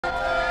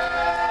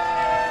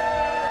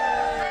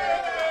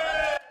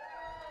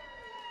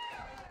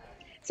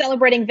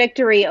Celebrating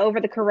victory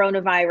over the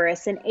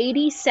coronavirus, an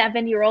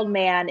 87-year-old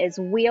man is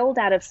wheeled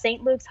out of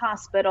St. Luke's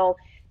Hospital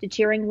to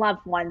cheering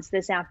loved ones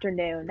this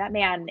afternoon. That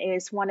man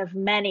is one of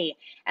many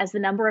as the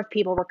number of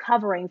people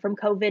recovering from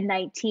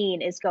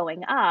COVID-19 is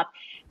going up.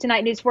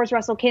 Tonight, News 4's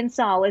Russell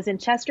Kinsall is in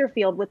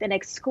Chesterfield with an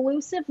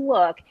exclusive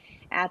look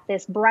at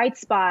this bright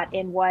spot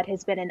in what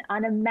has been an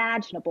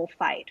unimaginable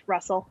fight.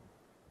 Russell.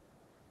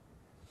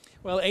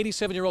 Well,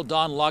 87-year-old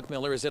Don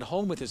Lochmoeller is at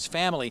home with his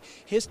family.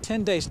 His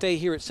 10-day stay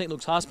here at St.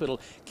 Luke's Hospital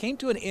came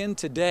to an end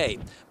today.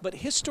 But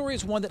his story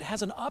is one that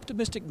has an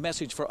optimistic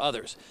message for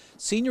others.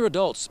 Senior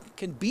adults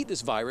can beat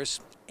this virus,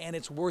 and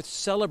it's worth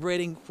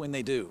celebrating when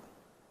they do.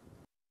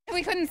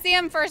 We couldn't see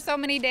him for so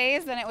many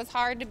days, and it was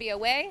hard to be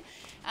away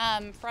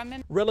from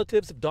him.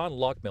 Relatives of Don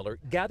Lochmoeller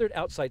gathered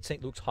outside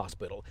St. Luke's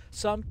Hospital,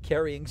 some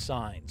carrying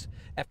signs.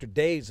 After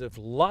days of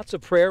lots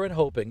of prayer and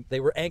hoping, they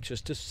were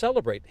anxious to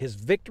celebrate his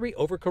victory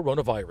over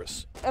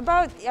coronavirus.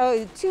 About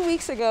 2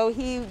 weeks ago,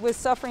 he was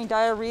suffering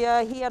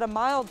diarrhea. He had a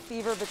mild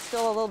fever, but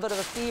still a little bit of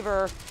a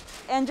fever,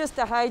 and just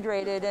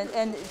dehydrated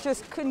and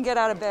just couldn't get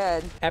out of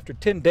bed. After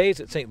 10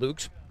 days at St.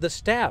 Luke's, the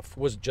staff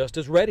was just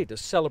as ready to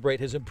celebrate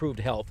his improved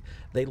health.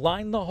 They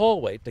lined the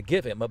hallway to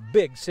give him a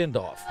big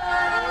send-off.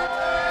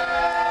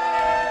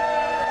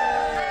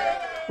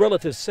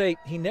 Relatives say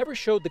he never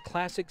showed the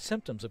classic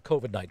symptoms of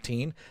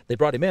COVID-19. They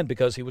brought him in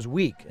because he was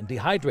weak and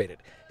dehydrated.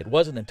 It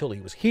wasn't until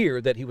he was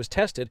here that he was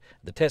tested.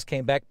 The test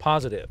came back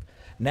positive.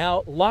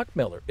 Now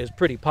Lochmoeller is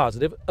pretty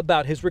positive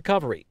about his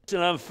recovery.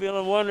 And I'm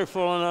feeling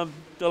wonderful, and I'm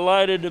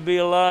delighted to be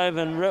alive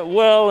and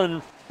well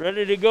and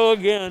ready to go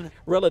again.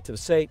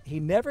 Relatives say he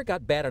never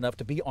got bad enough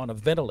to be on a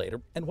ventilator,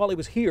 and while he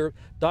was here,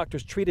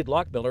 doctors treated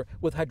Lochmoeller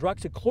with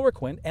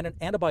hydroxychloroquine and an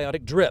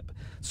antibiotic drip.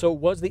 So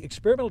was the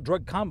experimental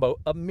drug combo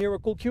a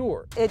miracle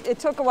cure? It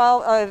took a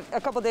while, a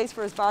couple days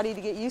for his body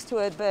to get used to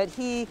it, but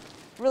he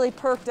really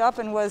perked up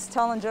and was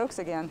telling jokes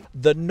again.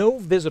 The no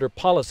visitor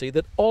policy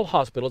that all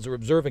hospitals are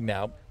observing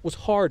now was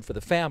hard for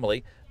the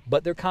family,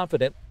 but they're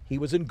confident he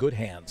was in good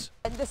hands.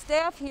 The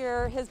staff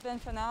here has been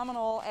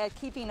phenomenal at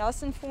keeping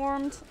us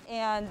informed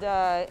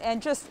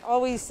and just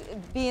always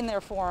being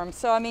there for him.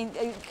 So, I mean,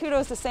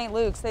 kudos to St.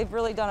 Luke's. They've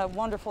really done a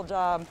wonderful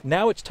job.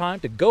 Now it's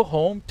time to go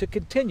home to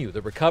continue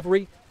the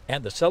recovery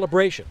and the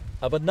celebration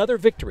of another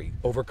victory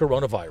over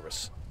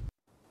coronavirus.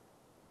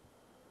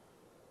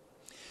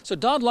 So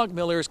Don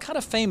Lochmoeller is kind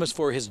of famous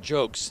for his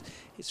jokes.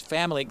 His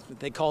family,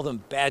 they call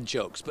them bad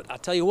jokes. But I'll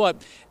tell you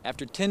what,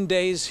 after 10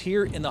 days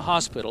here in the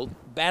hospital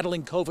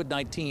battling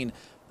COVID-19,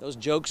 those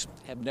jokes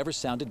have never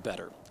sounded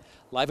better.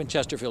 Live in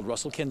Chesterfield,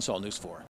 Russell Kinsall, News 4.